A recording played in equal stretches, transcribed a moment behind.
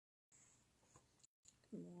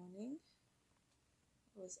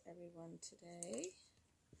How is everyone today?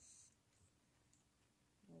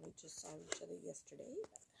 Well, we just saw each other yesterday.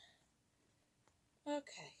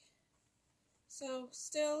 Okay, so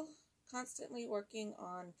still constantly working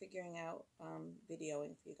on figuring out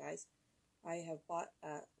videoing for you guys. I have bought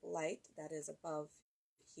a light that is above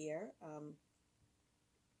here. I'm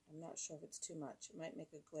not sure if it's too much. It might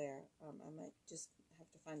make a glare. I might just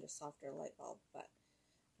have to find a softer light bulb, but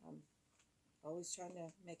always trying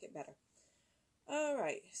to make it better. All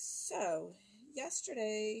right, so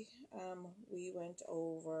yesterday we went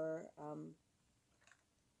over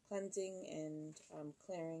cleansing and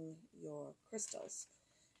clearing your crystals,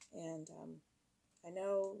 and I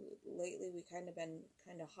know lately we kind of been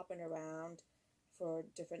hopping around for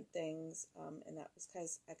different things, and that was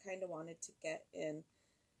because I kind of wanted to get in,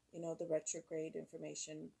 the retrograde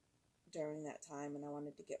information during that time, and I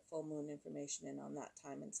wanted to get full moon information in on that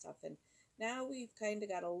time and stuff. And now we've kind of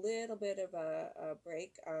got a little bit of a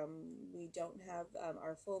break. We don't have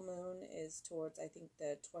our full moon is towards, I think,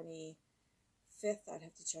 the 25th. I'd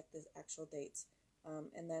have to check the actual dates.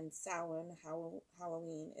 And then Samhain,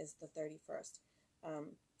 Halloween, is the 31st.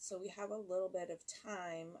 So we have a little bit of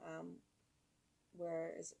time,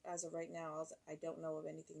 where as of right now, I don't know of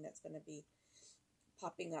anything that's going to be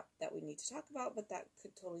popping up that we need to talk about, but that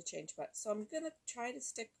could totally change. But so I'm going to try to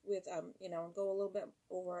stick with, and go a little bit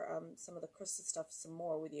over some of the crystal stuff some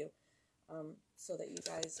more with you, so that you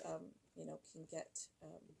guys, can get a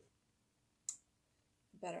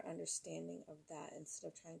better understanding of that instead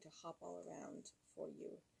of trying to hop all around for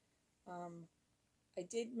you. I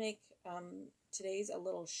did make today's a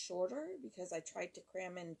little shorter because I tried to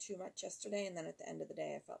cram in too much yesterday, and then at the end of the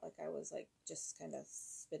day I felt like I was like just kind of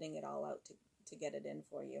spitting it all out to get it in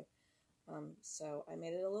for you. So I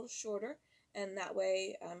made it a little shorter, and that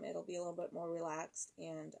way it'll be a little bit more relaxed,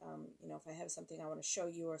 and if I have something I want to show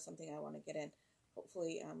you or something I want to get in,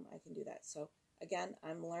 hopefully I can do that. So again,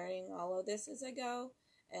 I'm learning all of this as I go,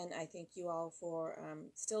 and I thank you all for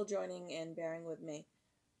still joining and bearing with me.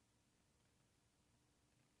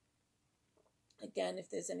 Again, if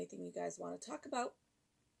there's anything you guys want to talk about,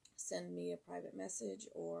 send me a private message,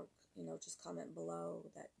 or just comment below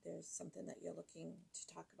that there's something that you're looking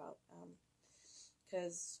to talk about.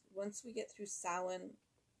 Because once we get through Samhain,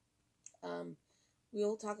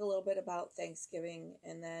 we'll talk a little bit about Thanksgiving,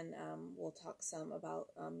 and then we'll talk some about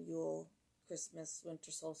Yule, Christmas,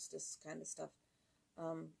 winter solstice kind of stuff.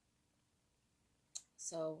 And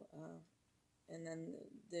then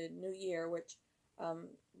the New Year, which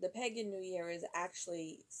the pagan New Year is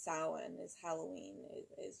actually Samhain, is Halloween,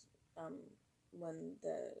 is when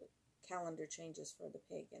the calendar changes for the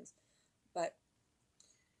pagans, but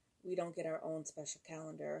we don't get our own special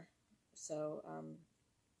calendar. So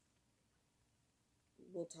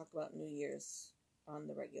we'll talk about New Year's on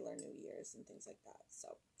the regular New Year's and things like that.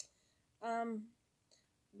 So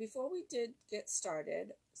before we did get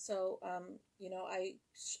started, so I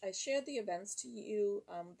shared the events to you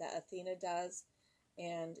that Athena does,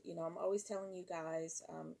 and I'm always telling you guys,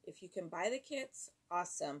 if you can buy the kits,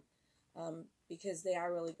 awesome. Because they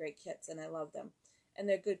are really great kits and I love them and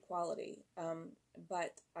they're good quality.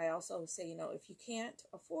 But I also say, if you can't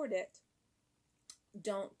afford it,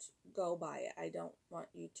 don't go buy it. I don't want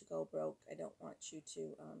you to go broke. I don't want you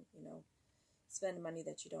to, spend money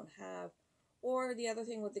that you don't have. Or the other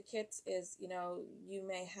thing with the kits is, you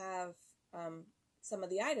may have some of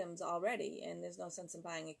the items already, and there's no sense in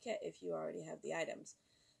buying a kit if you already have the items.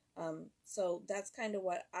 So that's kind of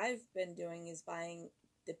what I've been doing, is buying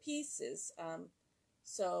the pieces.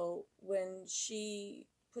 So when she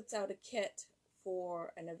puts out a kit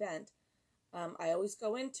for an event, I always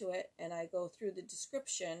go into it and I go through the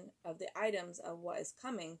description of the items of what is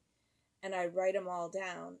coming, and I write them all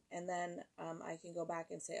down, and then I can go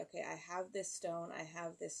back and say, okay, I have this stone, I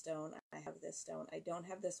have this stone, I have this stone, I don't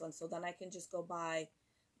have this one, so then I can just go buy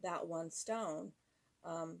that one stone,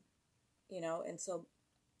 and so,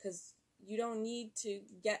 because you don't need to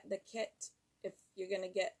get the kit if you're going to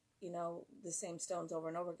get, the same stones over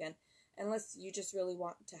and over again, unless you just really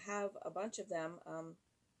want to have a bunch of them,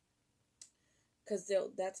 because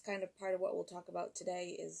that's kind of part of what we'll talk about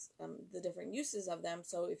today, is the different uses of them.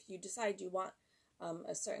 So if you decide you want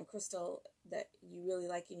a certain crystal that you really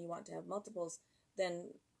like and you want to have multiples,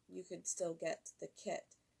 then you could still get the kit.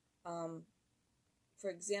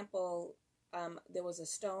 For example, there was a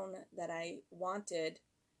stone that I wanted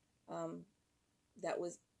that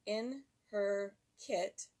was in her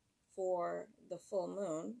kit for the full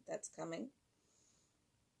moon that's coming,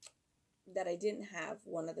 that I didn't have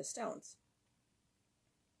one of the stones.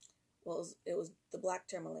 Well, it was the black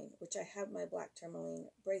tourmaline, which I have my black tourmaline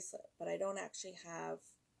bracelet, but I don't actually have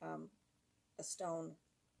a stone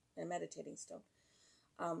a meditating stone.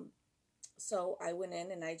 So I went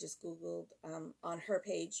in and I just Googled on her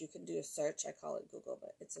page. You can do a search. I call it Google,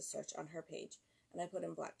 but it's a search on her page. And I put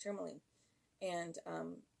in black tourmaline. And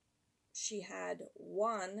she had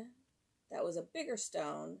one that was a bigger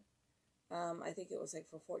stone. I think it was like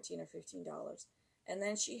for $14 or $15. And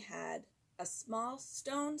then she had a small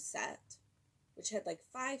stone set, which had like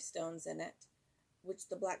 5 stones in it, which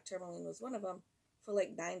the black tourmaline was one of them, for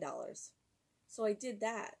like $9. So I did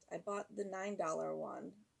that. I bought the $9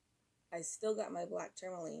 one. I still got my black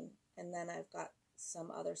tourmaline, and then I've got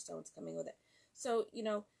some other stones coming with it. So, you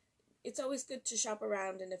know, it's always good to shop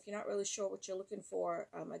around, and if you're not really sure what you're looking for,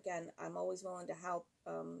 again, I'm always willing to help,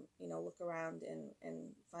 you know, look around and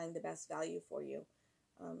find the best value for you.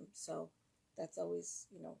 So that's always,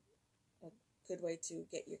 you know, a good way to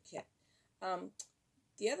get your kit.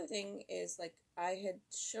 The other thing is, like, I had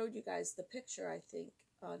showed you guys the picture, I think,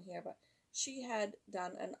 on here, but she had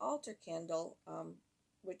done an altar candle,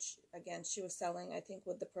 which, again, she was selling, I think,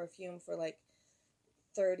 with the perfume for like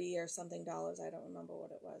 $30 or something. I don't remember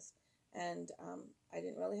what it was. And I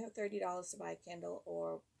didn't really have $30 to buy a candle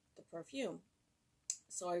or the perfume.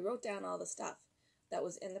 So I wrote down all the stuff that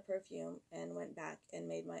was in the perfume and went back and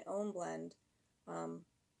made my own blend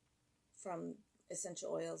from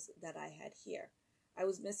essential oils that I had here. I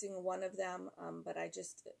was missing one of them, but I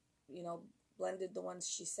just, you know, blended the ones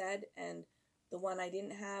she said, and the one I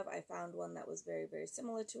didn't have, I found one that was very, very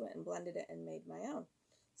similar to it and blended it and made my own.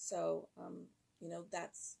 So, you know,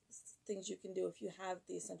 that's things you can do if you have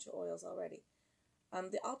the essential oils already.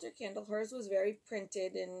 The altar candle, hers was very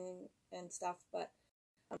printed and stuff, but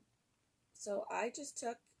so I just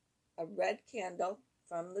took a red candle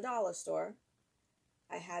from the dollar store.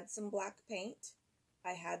 I had some black paint.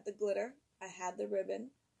 I had the glitter. I had the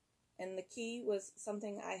ribbon. And the key was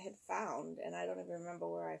something I had found, and I don't even remember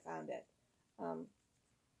where I found it.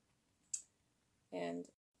 And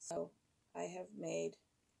so I have made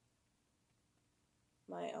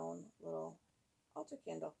my own little altar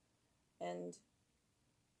candle. And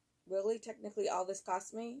really, technically, all this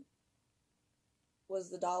cost me was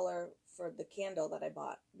the $1 for the candle that I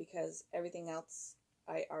bought, because everything else,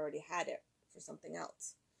 I already had it for something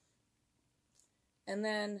else. And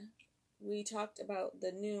then we talked about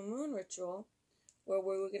the new moon ritual, where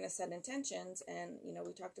we were going to set intentions, and, you know,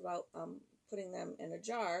 we talked about putting them in a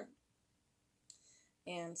jar.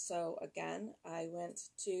 And so, again, I went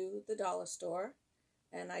to the dollar store,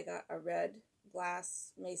 and I got a red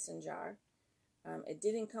glass mason jar. It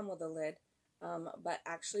didn't come with a lid, but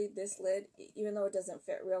actually this lid, even though it doesn't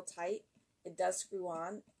fit real tight, it does screw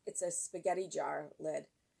on. It's a spaghetti jar lid.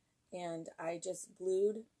 And I just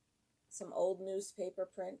glued some old newspaper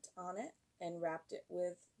print on it and wrapped it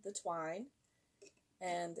with the twine.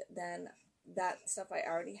 And then that stuff I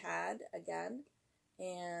already had again.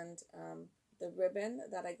 And the ribbon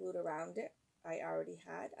that I glued around it, I already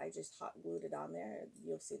had. I just hot glued it on there.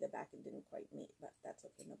 You'll see the back, it didn't quite meet, but that's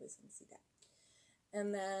okay. Nobody's going to see that.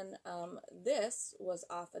 And then this was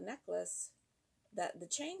off a necklace that the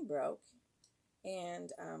chain broke.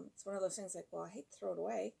 And it's one of those things like, well, I hate to throw it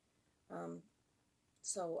away.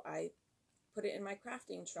 So I put it in my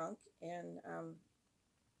crafting trunk. And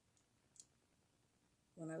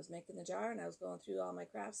when I was making the jar and I was going through all my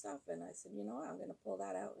craft stuff, and I said, you know what, I'm going to pull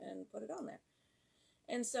that out and put it on there.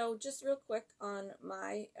 And so just real quick on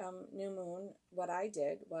my new moon, what I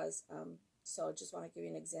did was, so I just want to give you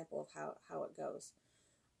an example of how it goes.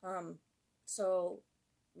 So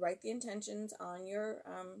write the intentions on your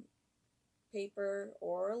paper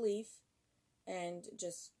or a leaf, and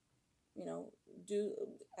just, you know,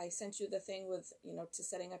 I sent you the thing with, you know, to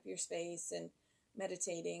setting up your space and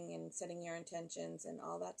meditating and setting your intentions, and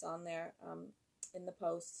all that's on there in the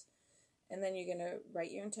posts. And then you're going to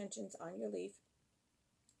write your intentions on your leaf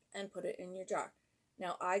and put it in your jar.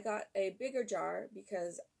 Now, I got a bigger jar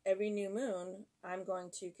because every new moon, I'm going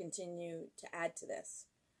to continue to add to this.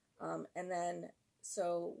 And then,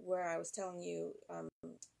 so where I was telling you,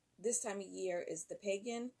 this time of year is the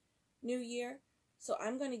pagan new year. So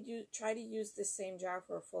I'm going to try to use this same jar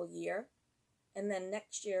for a full year. And then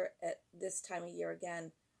next year at this time of year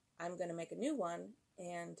again, I'm going to make a new one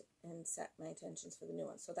and set my intentions for the new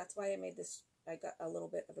one. So that's why I made this, I got a little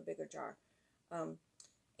bit of a bigger jar.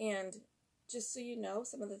 And just so you know,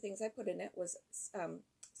 some of the things I put in it was,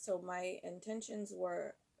 so my intention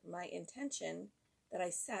that I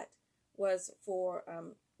set was for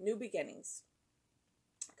new beginnings,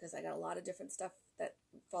 because I got a lot of different stuff that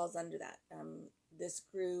falls under that. This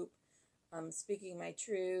group, speaking my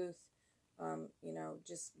truth, you know,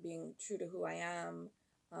 just being true to who I am,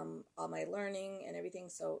 all my learning and everything.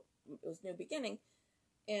 So it was new beginning.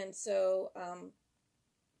 And so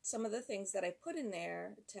some of the things that I put in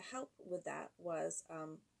there to help with that was,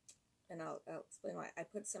 and I'll explain why. I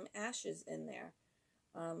put some ashes in there,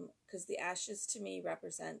 because the ashes to me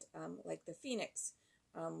represent, like the phoenix,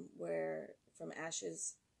 where from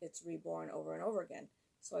ashes it's reborn over and over again.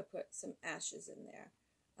 So I put some ashes in there.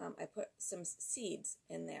 I put some seeds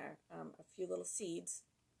in there, a few little seeds,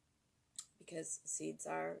 because seeds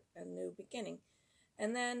are a new beginning.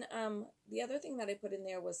 And then the other thing that I put in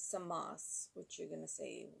there was some moss, which you're going to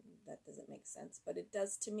say that doesn't make sense, but it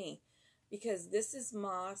does to me, because this is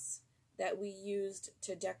moss that we used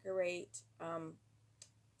to decorate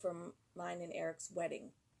from mine and Eric's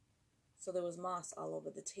wedding. So there was moss all over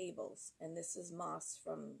the tables, and this is moss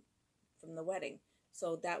from the wedding.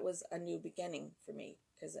 So that was a new beginning for me,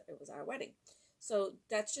 because it was our wedding. So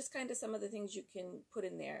that's just kind of some of the things you can put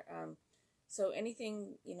in there. So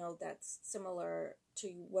anything, that's similar to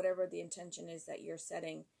whatever the intention is that you're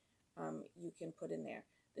setting, you can put in there.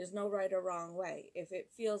 There's no right or wrong way. If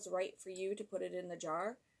it feels right for you to put it in the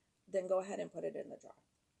jar, then go ahead and put it in the jar.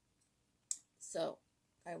 So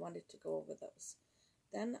I wanted to go over those.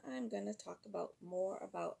 Then I'm going to talk more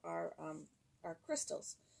about our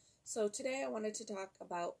crystals. So today I wanted to talk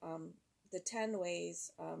about the 10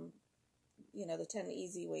 ways, the 10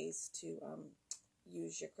 easy ways to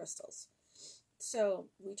use your crystals. So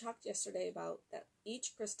we talked yesterday about that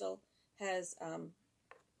each crystal has an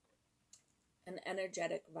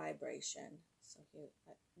energetic vibration. So here,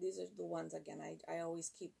 these are the ones, again, I always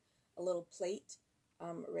keep a little plate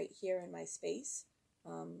right here in my space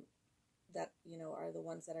that, are the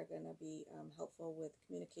ones that are going to be helpful with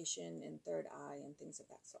communication and third eye and things of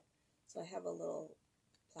that sort. So I have a little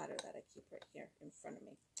platter that I keep right here in front of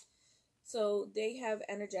me. So they have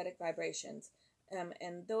energetic vibrations.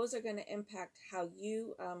 And those are going to impact how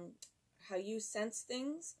you sense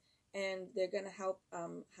things, and they're going to help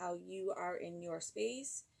how you are in your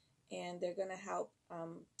space, and they're going to help.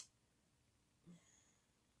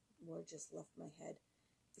 Word just left my head.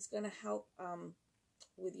 It's going to help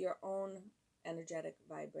with your own energetic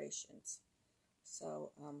vibrations.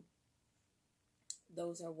 So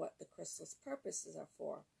those are what the crystal's purposes are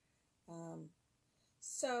for.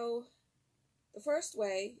 So the first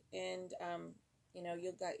way, and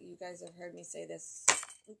you guys have heard me say this.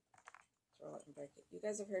 Throw it and break it. You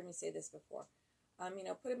guys have heard me say this before.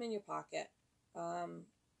 Put them in your pocket. I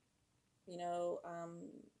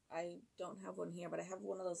don't have one here, but I have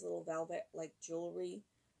one of those little velvet like jewelry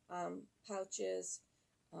pouches.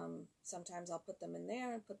 Sometimes I'll put them in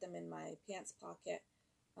there and put them in my pants pocket.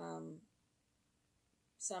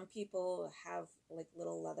 Some people have like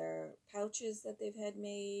little leather pouches that they've had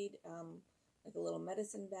made, like a little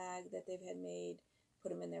medicine bag that they've had made, put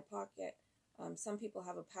them in their pocket. Some people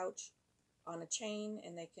have a pouch on a chain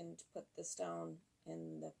and they can put the stone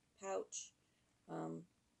in the pouch.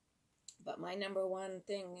 But my number one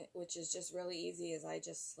thing, which is just really easy, is I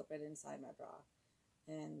just slip it inside my bra.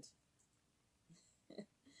 And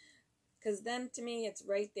because then to me it's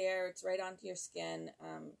right there, it's right onto your skin.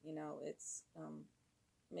 It's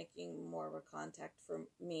making more of a contact for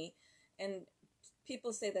me. And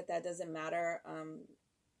people say that doesn't matter,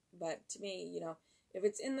 but to me, if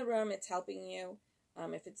it's in the room, it's helping you.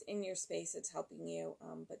 If it's in your space, it's helping you.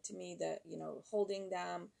 But to me, holding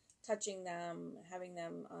them, touching them, having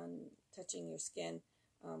them touching your skin,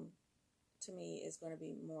 to me is going to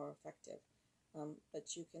be more effective.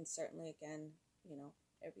 But you can certainly, again,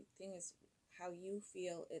 everything is how you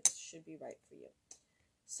feel it should be right for you.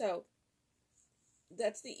 So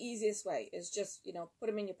that's the easiest way, is just, put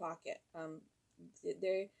them in your pocket.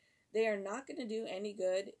 They are not going to do any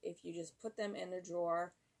good if you just put them in a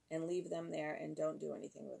drawer and leave them there and don't do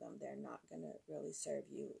anything with them. They're not going to really serve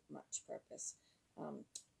you much purpose.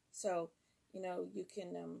 So, you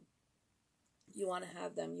can, you want to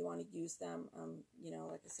have them, you want to use them,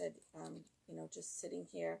 like I said, just sitting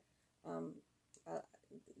here,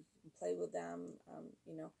 you can play with them,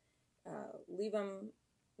 leave them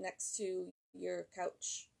next to your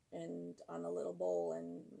couch and on a little bowl,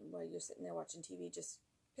 and while you're sitting there watching TV, just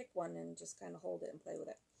pick one and just kind of hold it and play with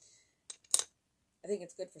it. I think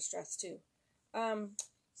it's good for stress too.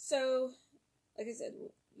 So like I said,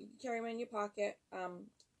 you can carry them in your pocket.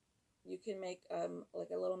 You can make like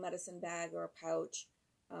a little medicine bag or a pouch.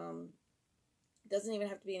 It doesn't even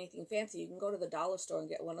have to be anything fancy. You can go to the dollar store and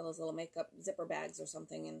get one of those little makeup zipper bags or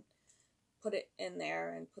something and put it in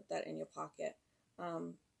there and put that in your pocket.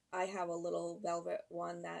 I have a little velvet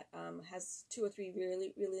one that has 2 or 3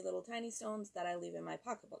 really, really little tiny stones that I leave in my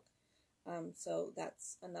pocketbook. So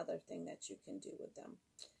that's another thing that you can do with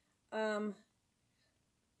them.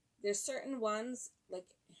 There's certain ones, like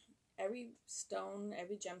every stone,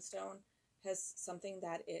 every gemstone has something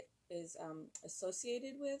that it is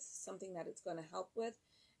associated with, something that it's going to help with.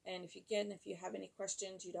 And if you have any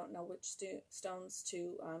questions, you don't know which stones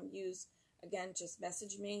to use, again, just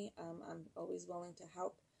message me. I'm always willing to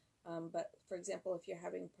help. But for example, if you're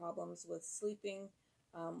having problems with sleeping,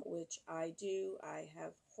 which I do, I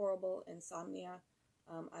have horrible insomnia.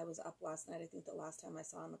 I was up last night. I think the last time I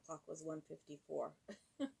saw on the clock was 1:54.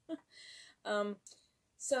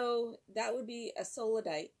 So that would be a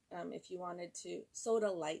sodalite if you wanted to,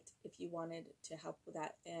 sodalite if you wanted to help with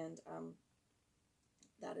that. And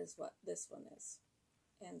that is what this one is,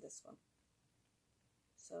 and this one.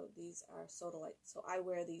 So these are sodalite. So I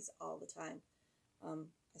wear these all the time.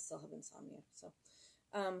 I still have insomnia. So,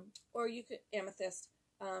 or you could amethyst.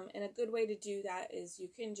 And a good way to do that is you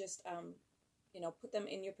can just, put them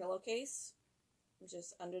in your pillowcase,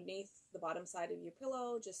 just underneath the bottom side of your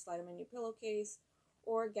pillow. Just slide them in your pillowcase.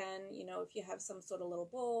 Or again, if you have some sort of little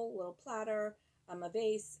bowl, little platter, a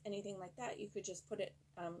vase, anything like that, you could just put it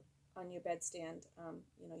on your bedstand,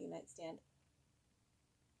 your nightstand.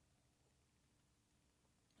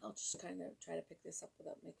 I'll just kind of try to pick this up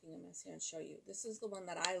without making a mess here and show you. This is the one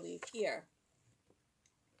that I leave here.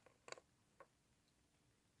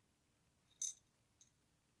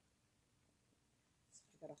 So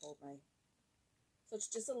I gotta hold my... So it's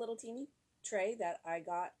just a little teeny tray that I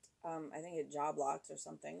got, I think at Job Lots or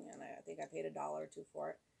something, and I think I paid $1 or $2 for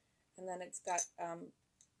it. And then it's got,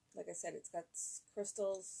 like I said, it's got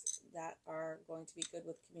crystals that are going to be good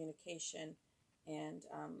with communication and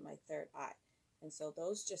my third eye. And so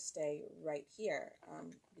those just stay right here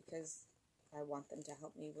because I want them to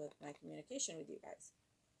help me with my communication with you guys.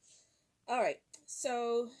 All right,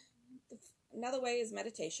 so another way is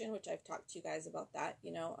meditation, which I've talked to you guys about that.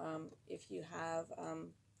 If you have,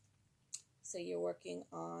 say you're working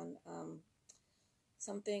on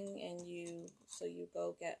something and you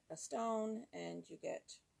go get a stone and you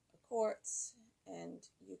get a quartz and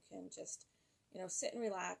you can just, sit and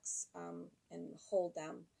relax and hold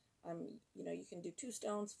them. You can do 2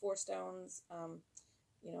 stones, 4 stones.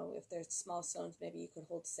 If there's small stones, maybe you could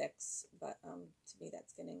hold 6, but to me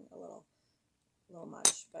that's getting a little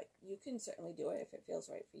much. But you can certainly do it if it feels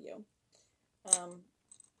right for you.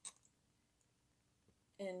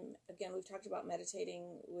 And again, we've talked about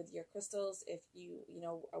meditating with your crystals. If you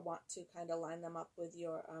want to kind of line them up with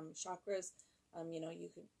your chakras,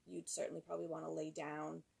 you'd certainly probably want to lay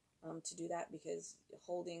down to do that, because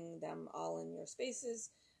holding them all in your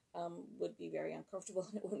spaces would be very uncomfortable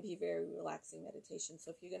and it wouldn't be very relaxing meditation.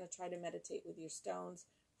 So if you're going to try to meditate with your stones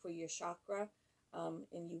for your chakra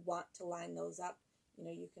and you want to line those up,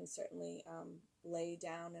 you can certainly lay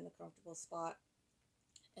down in a comfortable spot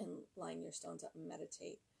and line your stones up and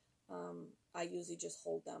meditate. I usually just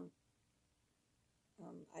hold them.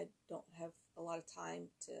 I don't have a lot of time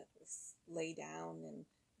to lay down and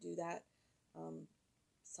do that.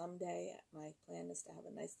 Someday my plan is to have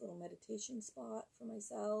a nice little meditation spot for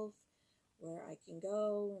myself where I can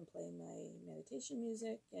go and play my meditation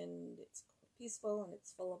music, and it's peaceful and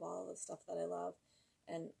it's full of all the stuff that I love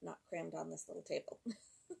and not crammed on this little table.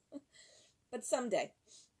 But someday.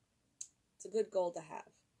 It's a good goal to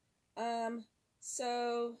have.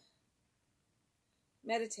 So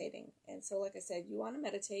meditating. And so like I said, you want to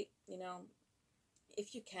meditate,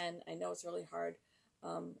 if you can. I know it's really hard.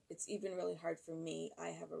 It's even really hard for me. I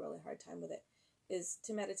have a really hard time with it, is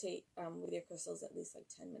to meditate with your crystals at least like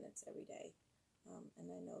 10 minutes every day.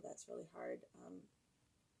 And I know that's really hard.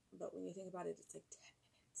 But when you think about it, it's like 10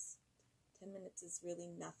 minutes. 10 minutes is really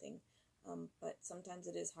nothing. But sometimes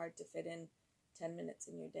it is hard to fit in 10 minutes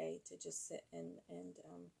in your day to just sit and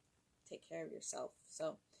take care of yourself.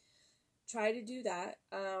 So try to do that.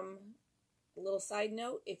 A little side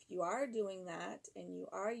note, if you are doing that and you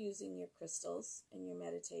are using your crystals and you're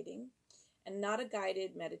meditating, and not a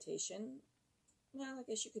guided meditation, well, I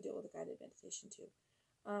guess you could do it with a guided meditation too.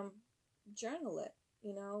 Journal it,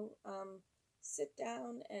 sit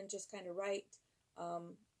down and just kind of write.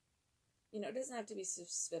 It doesn't have to be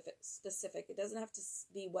specific. It doesn't have to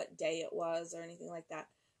be what day it was or anything like that.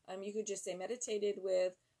 You could just say meditated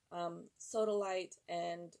with sodalite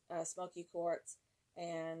and smoky quartz,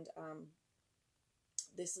 and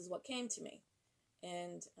this is what came to me.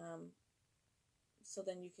 And so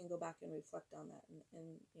then you can go back and reflect on that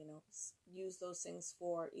and use those things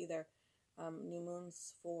for either new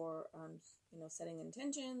moons for, setting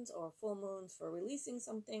intentions, or full moons for releasing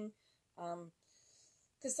something.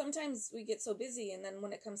 Because sometimes we get so busy, and then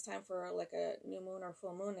when it comes time for like a new moon or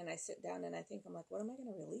full moon, and I sit down and I think, I'm like, what am I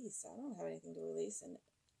going to release? I don't have anything to release. And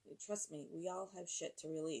trust me, we all have shit to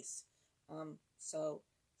release. So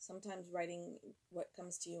sometimes writing what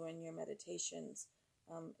comes to you in your meditations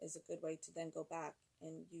is a good way to then go back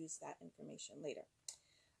and use that information later.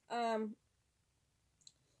 Um,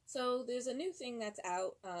 so there's a new thing that's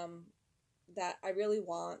out that I really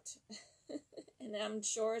want, and I'm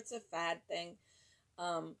sure it's a fad thing,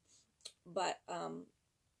 but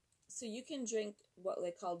so you can drink what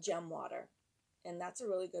they call gem water, and that's a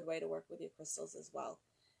really good way to work with your crystals as well.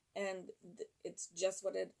 And it's just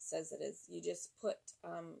what it says it is. You just put,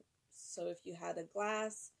 so if you had a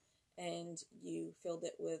glass and you filled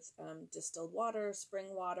it with distilled water,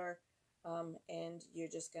 spring water, and you're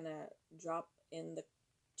just going to drop in the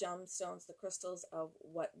gemstones, the crystals of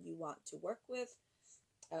what you want to work with.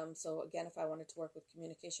 So again, if I wanted to work with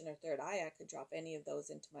communication or third eye, I could drop any of those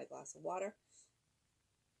into my glass of water.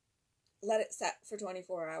 Let it set for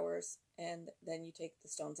 24 hours, and then you take the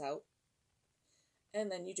stones out,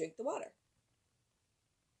 and then you drink the water.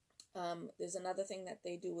 There's another thing that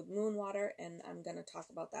they do with moon water, and I'm going to talk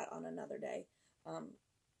about that on another day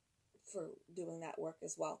for doing that work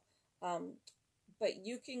as well. But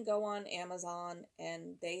you can go on Amazon,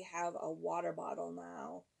 and they have a water bottle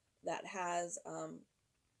now that has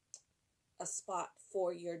a spot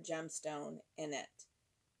for your gemstone in it.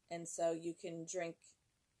 And so you can drink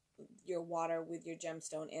your water with your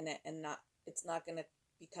gemstone in it, and it's not going to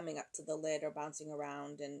be coming up to the lid or bouncing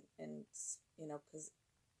around and you know, because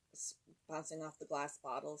bouncing off the glass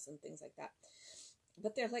bottles and things like that.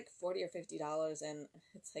 But they're like $40 or $50, and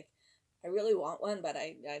it's like, I really want one, but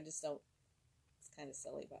I just don't. It's kind of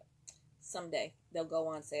silly, but someday they'll go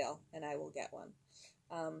on sale and I will get one.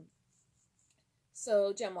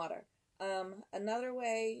 So gem water. Another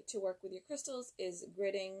way to work with your crystals is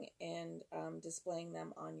gridding and displaying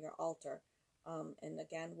them on your altar. And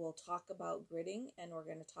again, we'll talk about gridding, and we're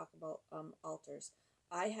going to talk about altars.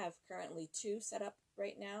 I have currently 2 set up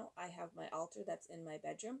right now. I have my altar that's in my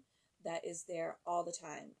bedroom that is there all the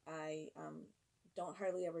time. I don't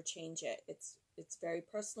hardly ever change it. It's very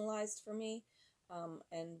personalized for me,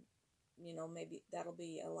 and you know, maybe that'll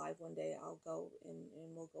be a live one day. I'll go and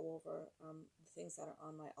we'll go over the things that are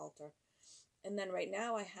on my altar. And then right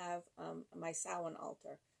now I have my Samhain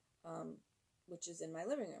altar, which is in my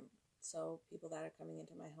living room. So people that are coming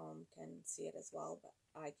into my home can see it as well, but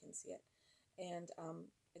I can see it. And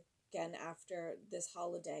again, after this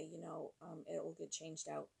holiday, you know, it will get changed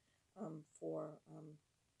out for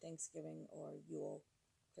Thanksgiving or Yule,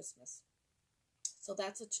 Christmas. So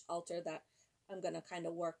that's an altar that I'm going to kind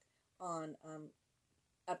of work on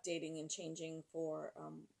updating and changing for,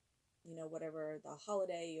 you know, whatever the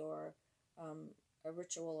holiday or a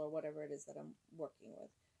ritual or whatever it is that I'm working with.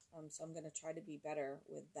 So I'm going to try to be better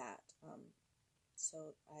with that.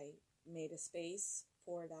 So I made a space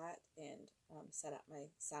for that and set up my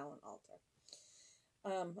Samhain altar.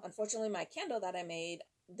 Unfortunately, my candle that I made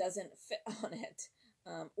doesn't fit on it.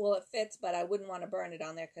 Well, it fits, but I wouldn't want to burn it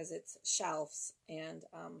on there because it's shelves, and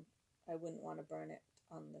I wouldn't want to burn it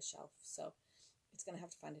on the shelf. So it's going to have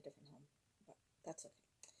to find a different home, but that's okay.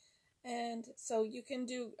 And so you can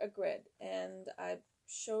do a grid, and I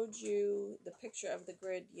showed you the picture of the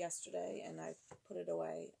grid yesterday, and I put it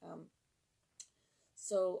away.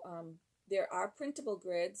 There are printable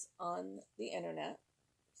grids on the internet,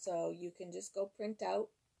 so you can just go print out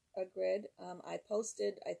a grid. I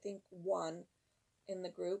posted, I think, one in the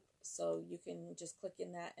group, so you can just click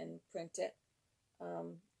in that and print it.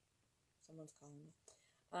 Someone's calling me.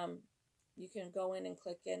 You can go in and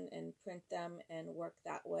click in and print them and work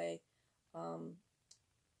that way.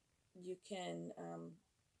 You can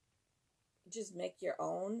just make your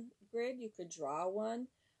own grid. You could draw one.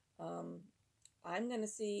 I'm going to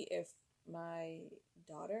see if my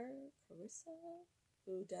daughter, Carissa,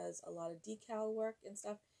 who does a lot of decal work and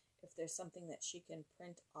stuff, if there's something that she can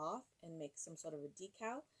print off and make some sort of a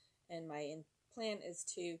decal. And my plan is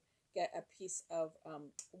to get a piece of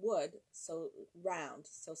wood, so round,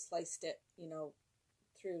 so sliced it, you know,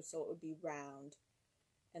 through so it would be round,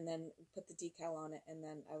 and then put the decal on it. And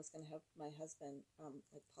then I was going to have my husband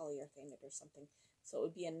like polyurethane it or something, so it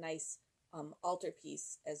would be a nice altar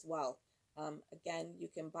piece as well. Again, you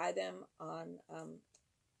can buy them on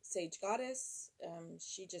Sage Goddess.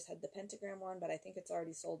 She just had the pentagram one, but I think it's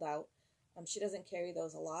already sold out. She doesn't carry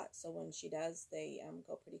those a lot, so when she does, they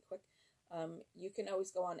go pretty quick. You can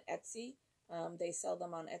always go on Etsy. They sell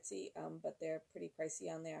them on Etsy, but they're pretty pricey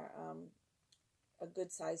on there. A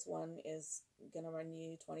good size one is going to run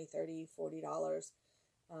you $20, $30, $40.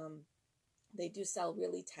 They do sell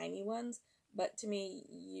really tiny ones, but to me,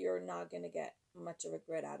 you're not going to get much of a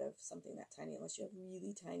grid out of something that tiny unless you have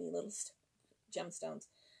really tiny little gemstones.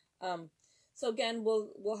 So again,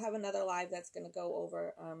 we'll have another live that's going to go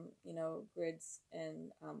over, you know, grids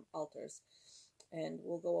and altars. and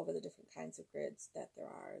we'll go over the different kinds of grids that there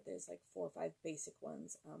are. There's like 4 or 5 basic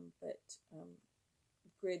ones, but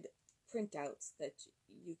grid printouts that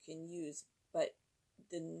you can use, but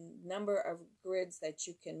the number of grids that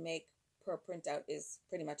you can make per printout is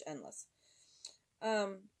pretty much endless.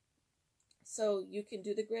 So you can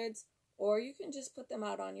do the grids, or you can just put them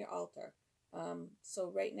out on your altar.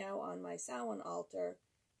 So right now on my Samhain altar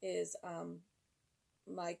is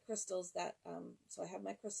my crystals that, so I have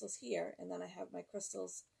my crystals here, and then I have my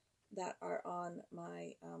crystals that are on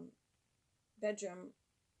my bedroom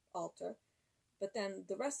altar. But then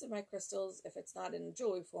the rest of my crystals, if it's not in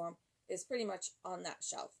jewelry form, is pretty much on that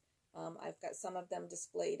shelf. I've got some of them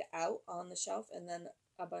displayed out on the shelf, and then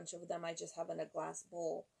a bunch of them I just have in a glass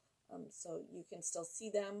bowl. So you can still see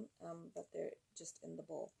them, but they're just in the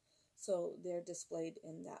bowl. So they're displayed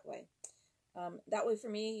in that way. That way for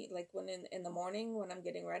me, like when in the morning when I'm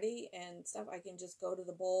getting ready and stuff, I can just go to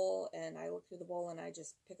the bowl and I look through the bowl and I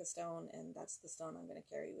just pick a stone, and that's the stone I'm going to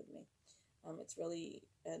carry with me. It's really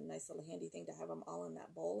a nice little handy thing to have them all in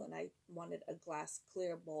that bowl, and I wanted a glass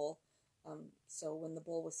clear bowl, so when the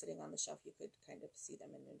bowl was sitting on the shelf you could kind of see them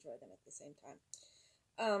and enjoy them at the same time.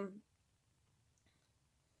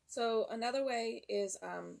 So another way is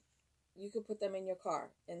you could put them in your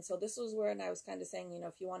car. And so this was where, and I was kind of saying,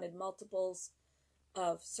 if you wanted multiples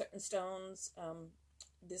of certain stones,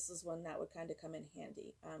 this is one that would kind of come in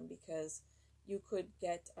handy, because you could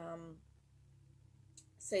get,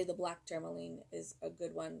 say the black tourmaline is a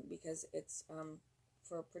good one because it's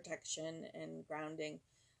for protection and grounding.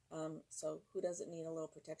 So who doesn't need a little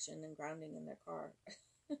protection and grounding in their car?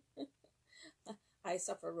 I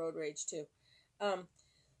suffer road rage too.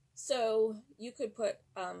 So you could put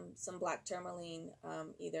some black tourmaline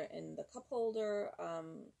either in the cup holder.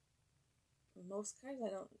 Most cars I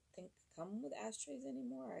don't think come with ashtrays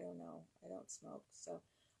anymore. I don't know. I don't smoke. So,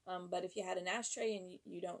 but if you had an ashtray and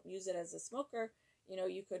you don't use it as a smoker,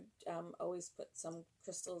 you could always put some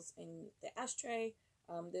crystals in the ashtray.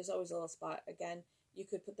 There's always a little spot. Again, you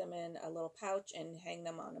could put them in a little pouch and hang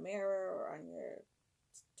them on a mirror or on your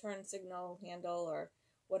turn signal handle or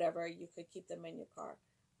whatever. You could keep them in your car.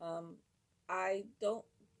 I don't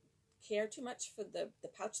care too much for the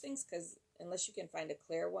pouch things, because unless you can find a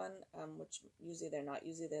clear one, which usually they're not,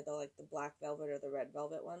 usually they're like the black velvet or the red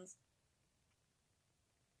velvet ones,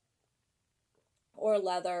 or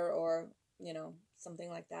leather, or something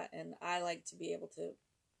like that. And I like to be able to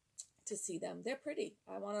see them. They're pretty.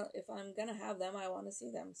 If I'm gonna have them, I want to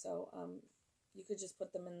see them. So you could just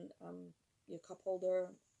put them in your cup holder,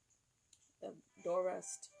 the door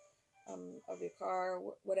rest of your car,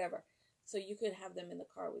 whatever. So you could have them in the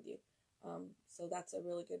car with you. So that's a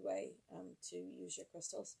really good way to use your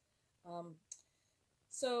crystals.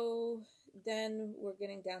 So then we're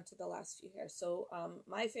getting down to the last few here. So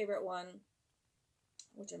my favorite one,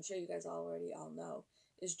 which I'm sure you guys already all know,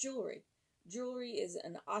 is jewelry. Jewelry is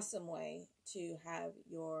an awesome way to have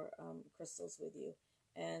your crystals with you,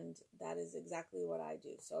 and that is exactly what I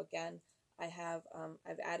do. So again, I have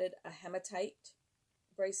I've added a hematite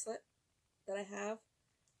bracelet that I have.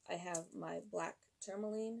 I have my black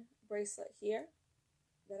tourmaline bracelet here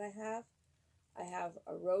that I have. I have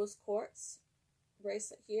a rose quartz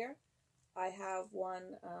bracelet here. I have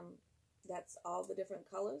one that's all the different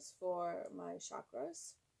colors for my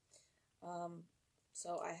chakras.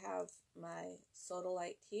 So I have my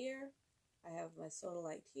sodalite here. I have my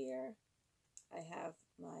sodalite here. I have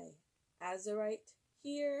my azurite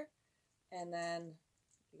here. And then,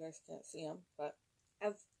 you guys can't see them, but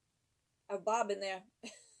I've Bob in there.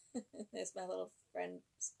 There's my little friend,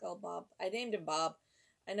 Skull Bob. I named him Bob.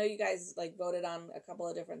 I know you guys voted on a couple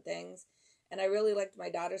of different things, and I really liked my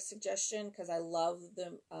daughter's suggestion because I love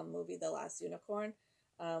the movie The Last Unicorn.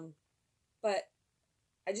 But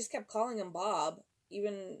I just kept calling him Bob,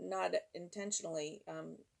 even not intentionally.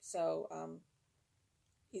 So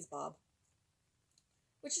he's Bob,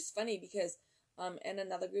 which is funny because and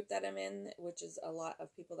another group that I'm in, which is a lot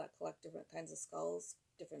of people that collect different kinds of skulls,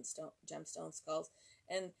 different gemstone skulls,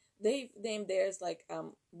 and they named theirs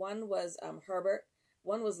one was Herbert,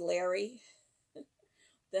 one was Larry.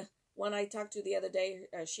 The one I talked to the other day,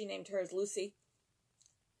 she named hers Lucy.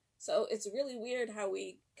 So it's really weird how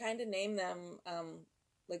we kind of name them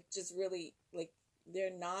just really they're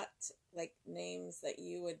not names that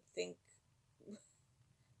you would think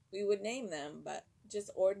we would name them, but just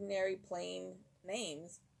ordinary plain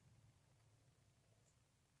names.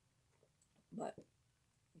 But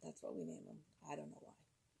that's what we name them. I don't know why.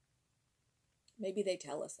 Maybe they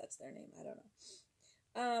tell us that's their name. I don't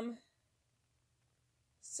know.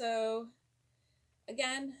 So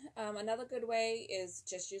again, another good way is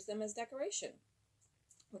just use them as decoration.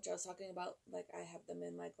 which I was talking about, like I have them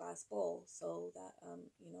in my glass bowl so that,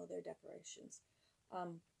 you know, they're decorations.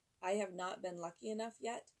 Um, I have not been lucky enough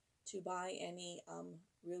yet to buy any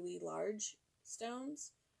really large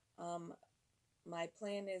stones. Um, my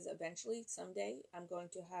plan is eventually, someday, I'm going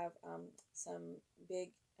to have some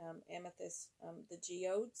big amethyst, the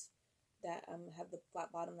geodes that have the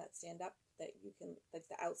flat bottom that stand up, that you can, like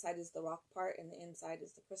the outside is the rock part and the inside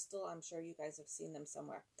is the crystal. I'm sure you guys have seen them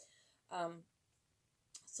somewhere. Um,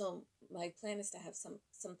 so my plan is to have some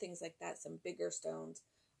things like that, some bigger stones,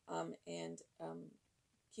 and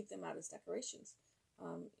keep them out as decorations.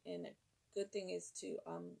 And a good thing is to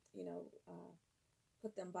you know,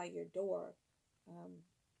 put them by your door, um,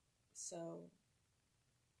 so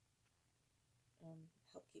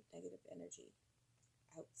help keep negative energy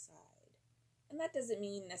outside. And that doesn't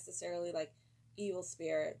mean necessarily like evil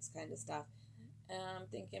spirits kind of stuff. I'm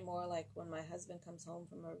thinking more like when my husband comes home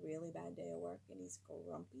from a really bad day of work and he's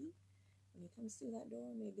grumpy, when he comes through that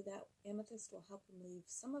door, maybe that amethyst will help him leave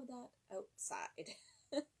some of that outside.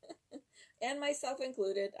 And myself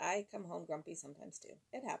included, I come home grumpy sometimes too.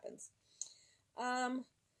 It happens.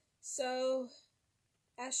 So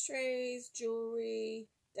ashtrays, jewelry,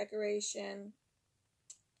 decoration,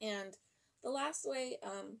 and the last way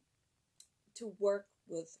to work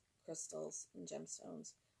with crystals and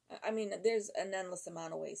gemstones. I mean, there's an endless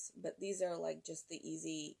amount of ways, but these are like just the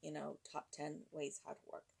easy, you know, top 10 ways how to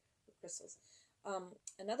work with crystals.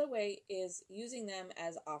 Another way is using them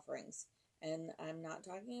as offerings. And I'm not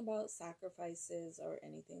talking about sacrifices or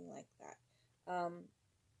anything like that.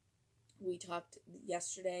 We talked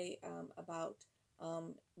yesterday about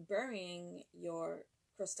burying your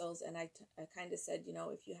crystals, and I kind of said, you know,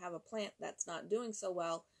 if you have a plant that's not doing so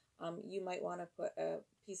well, you might want to put a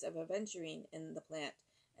piece of aventurine in the plant,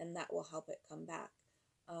 and that will help it come back.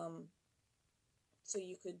 So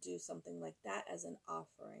you could do something like that as an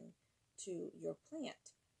offering to your plant.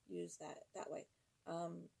 Use that way.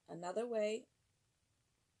 Another way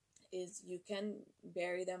is you can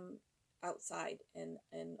bury them outside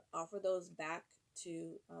and offer those back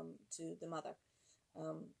to the mother.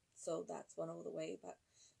 So that's one of the way, but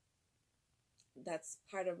that's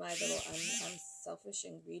part of my little I'm selfish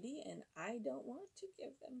and greedy, and I don't want to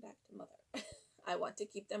give them back to mother. I want to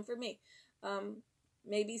keep them for me.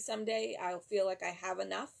 Maybe someday I'll feel like I have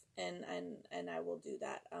enough, and I will do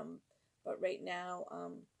that. But right now,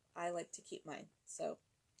 I like to keep mine. So,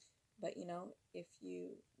 but you know, if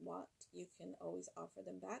you want, you can always offer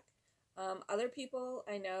them back. Other people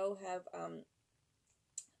I know have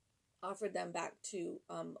offered them back to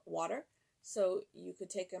water. So you could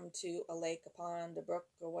take them to a lake, a pond, a brook,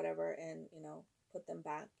 or whatever, and, you know, put them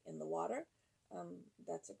back in the water.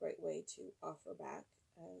 That's a great way to offer back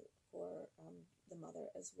for the mother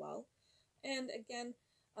as well. And again,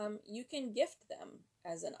 you can gift them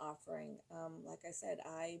as an offering. Like I said,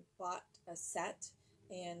 I bought a set,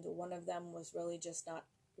 and one of them was really just not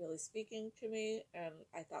really speaking to me, and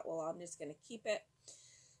I thought, well, I'm just going to keep it.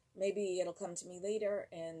 Maybe it'll come to me later,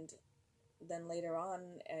 and then later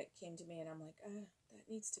on it came to me, and I'm like, that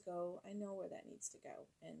needs to go. I know where that needs to go.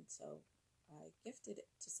 And so I gifted it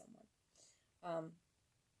to someone.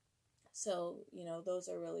 So, you know, those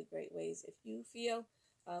are really great ways. If you feel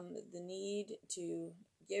the need to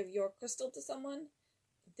give your crystal to someone,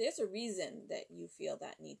 there's a reason that you feel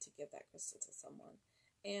that need to give that crystal to someone.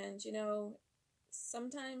 And, you know,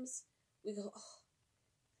 sometimes we go, oh,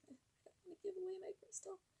 I don't want to give away my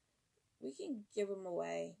crystal. We can give them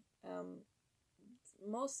away.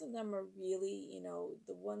 Most of them are really, you know,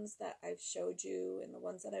 the ones that I've showed you and the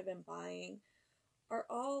ones that I've been buying are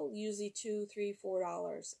all usually $2, $3,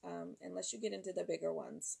 $4, unless you get into the bigger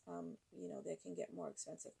ones. You know, they can get more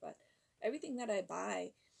expensive, but everything that I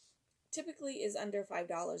buy typically is under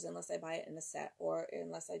 $5 unless I buy it in a set, or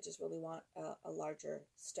unless I just really want a larger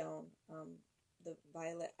stone. The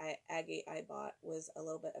violet agate I bought was a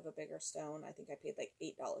little bit of a bigger stone. I think I paid like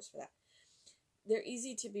 $8 for that. They're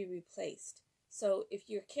easy to be replaced. So if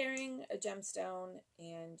you're carrying a gemstone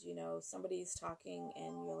and, you know, somebody's talking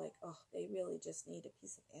and you're like, oh, they really just need a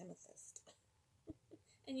piece of amethyst,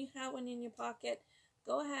 and you have one in your pocket,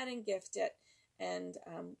 go ahead and gift it, and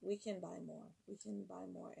we can buy more. We can buy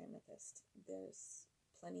more amethyst. There's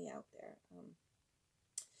plenty out there.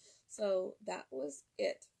 So that was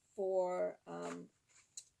it for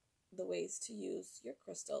the ways to use your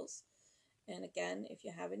crystals. And again, if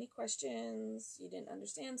you have any questions, you didn't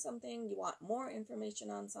understand something, you want more information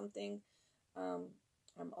on something,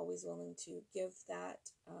 I'm always willing to give that.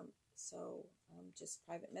 So just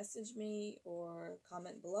private message me or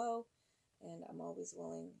comment below, and I'm always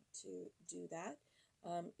willing to do that.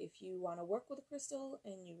 If you want to work with a crystal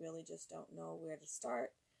and you really just don't know where to start,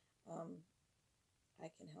 I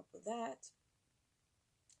can help with that.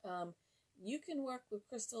 You can work with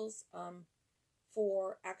crystals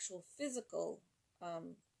for actual physical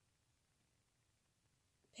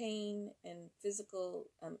pain and physical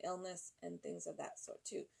illness and things of that sort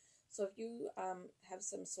too. So if you have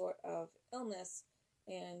some sort of illness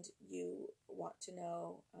and you want to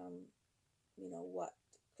know, what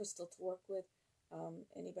crystal to work with,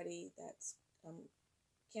 anybody that's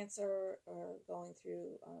cancer or going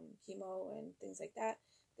through chemo and things like that,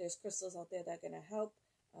 there's crystals out there that are going to help.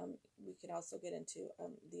 We can also get into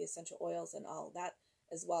the essential oils and all that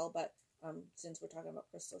as well, but since we're talking about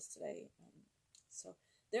crystals today, so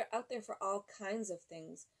they're out there for all kinds of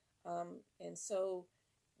things. And so,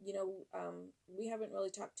 we haven't really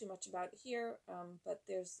talked too much about it here, but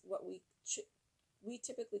there's what we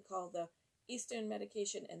typically call the Eastern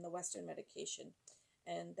medication and the Western medication.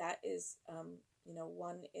 And that is,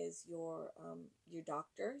 one is your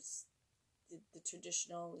doctors, the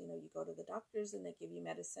traditional, you go to the doctors and they give you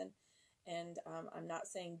medicine. And I'm not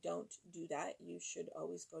saying don't do that. You should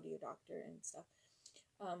always go to your doctor and stuff.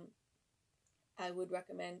 I would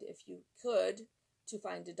recommend, if you could, to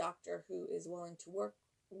find a doctor who is willing to work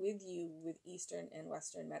with you with Eastern and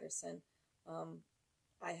Western medicine.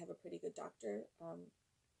 I have a pretty good doctor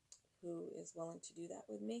who is willing to do that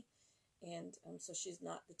with me. And so she's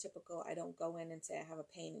not the typical, I don't go in and say I have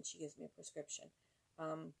a pain and she gives me a prescription.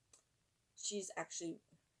 She's actually,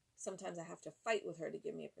 sometimes I have to fight with her to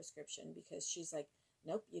give me a prescription because she's like,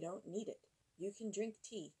 nope, you don't need it. You can drink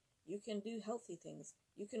tea. You can do healthy things.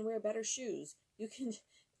 You can wear better shoes. You can,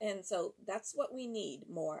 and so that's what we need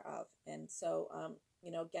more of. And so,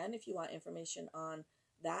 again, if you want information on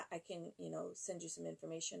that, I can, send you some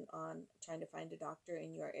information on trying to find a doctor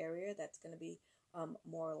in your area that's going to be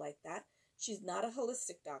more like that. She's not a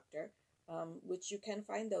holistic doctor, which you can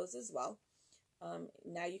find those as well.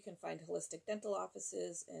 Now you can find holistic dental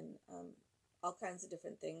offices and all kinds of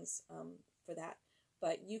different things for that.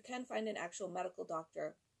 But you can find an actual medical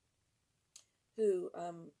doctor who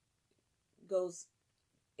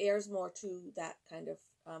airs more to that kind of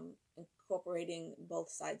incorporating both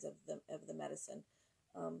sides of the medicine.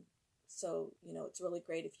 So, it's really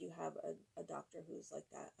great if you have a doctor who's like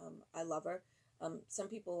that. I love her. Some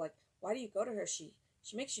people are like, why do you go to her? She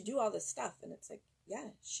makes you do all this stuff. And it's like, yeah,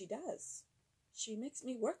 she does. She makes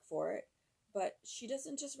me work for it, but she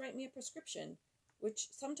doesn't just write me a prescription, which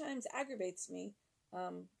sometimes aggravates me,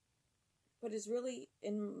 but is really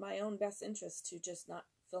in my own best interest to just not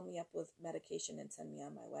fill me up with medication and send me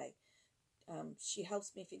on my way. She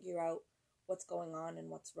helps me figure out what's going on and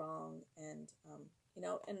what's wrong, and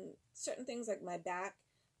and certain things like my back,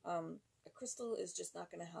 a crystal is just not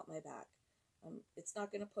going to help my back. It's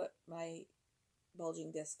not going to put my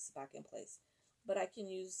bulging discs back in place, but I can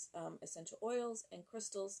use essential oils and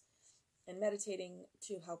crystals and meditating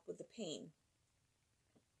to help with the pain.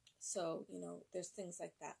 So, there's things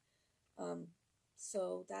like that.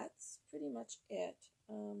 So that's pretty much it.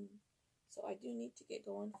 So I do need to get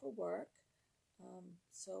going for work.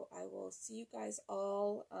 So I will see you guys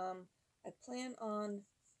all. I plan on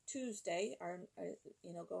Tuesday,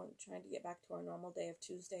 trying to get back to our normal day of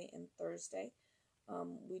Tuesday and Thursday.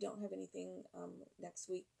 We don't have anything next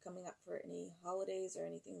week coming up for any holidays or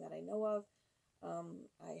anything that I know of.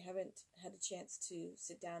 I haven't had a chance to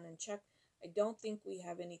sit down and check. I don't think we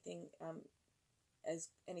have anything as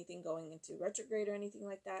anything going into retrograde or anything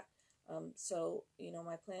like that. So,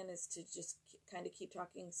 my plan is to just kind of keep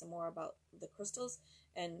talking some more about the crystals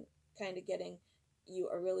and kind of getting you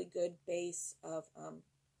a really good base of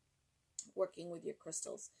working with your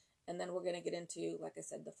crystals. And then we're going to get into, like I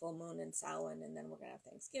said, the full moon and Samhain, and then we're going to have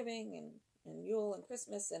Thanksgiving and Yule and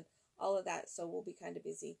Christmas and all of that. So we'll be kind of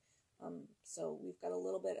busy. So we've got a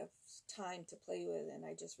little bit of time to play with, and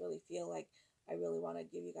I just really feel like I really want to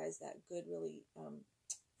give you guys that good, really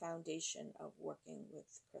foundation of working with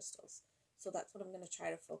crystals. So that's what I'm going to try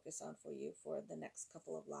to focus on for you for the next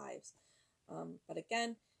couple of lives. But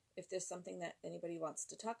again, if there's something that anybody wants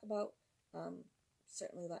to talk about,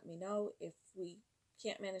 certainly let me know. If we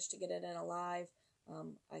can't manage to get it in a live,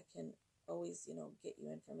 I can always, get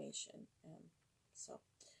you information. So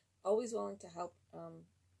always willing to help.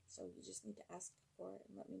 So you just need to ask for it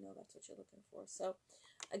and let me know that's what you're looking for. So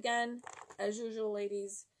again, as usual,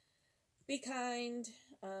 ladies, be kind.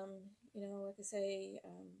 Like I say,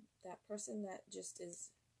 that person that just is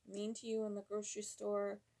mean to you in the grocery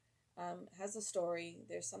store has a story.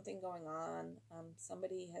 There's something going on.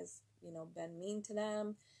 Somebody has, been mean to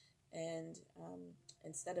them, and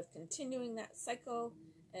instead of continuing that cycle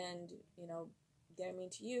and, they're mean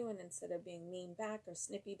to you, and instead of being mean back or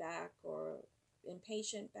snippy back or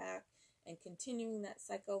impatient back, and continuing that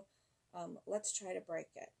cycle, let's try to break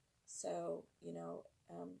it. So,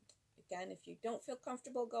 again, if you don't feel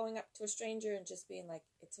comfortable going up to a stranger and just being like,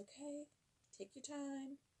 it's okay, take your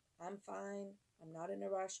time, I'm fine, I'm not in a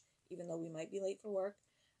rush, even though we might be late for work,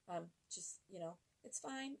 just, it's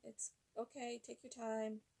fine, it's okay, take your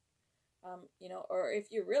time, or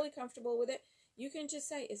if you're really comfortable with it, you can just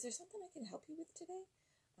say, is there something I can help you with today?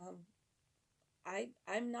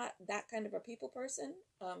 I'm not that kind of a people person,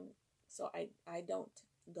 so I don't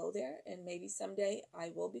go there, and maybe someday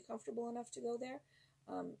I will be comfortable enough to go there.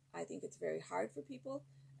 I think it's very hard for people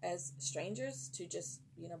as strangers to just,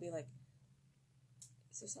 be like,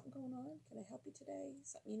 is there something going on? Can I help you today?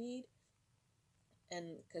 Something you need?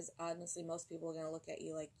 And because honestly, most people are going to look at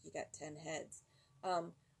you like you got 10 heads.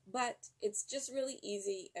 But it's just really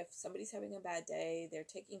easy if somebody's having a bad day, they're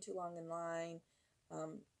taking too long in line,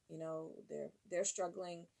 they're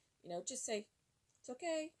struggling, just say, it's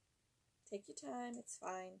okay, take your time, it's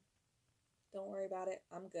fine, don't worry about it,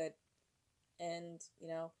 I'm good. And,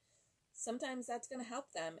 sometimes that's going to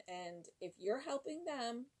help them. And if you're helping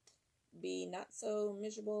them be not so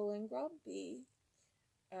miserable and grumpy,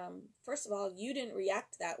 first of all, you didn't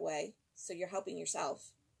react that way, so you're helping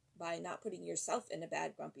yourself by not putting yourself in a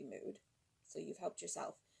bad, grumpy mood. So you've helped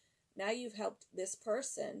yourself. Now you've helped this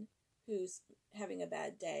person who's having a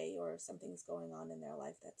bad day or something's going on in their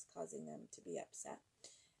life that's causing them to be upset.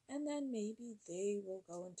 And then maybe they will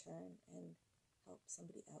go in turn and help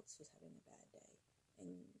somebody else who's having a bad day. And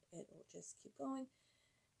it will just keep going.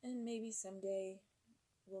 And maybe someday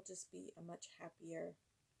will just be a much happier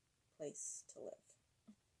place to live.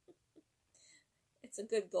 It's a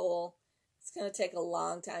good goal. It's going to take a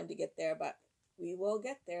long time to get there, but we will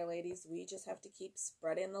get there, ladies. We just have to keep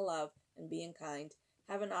spreading the love and being kind.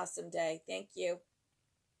 Have an awesome day. Thank you.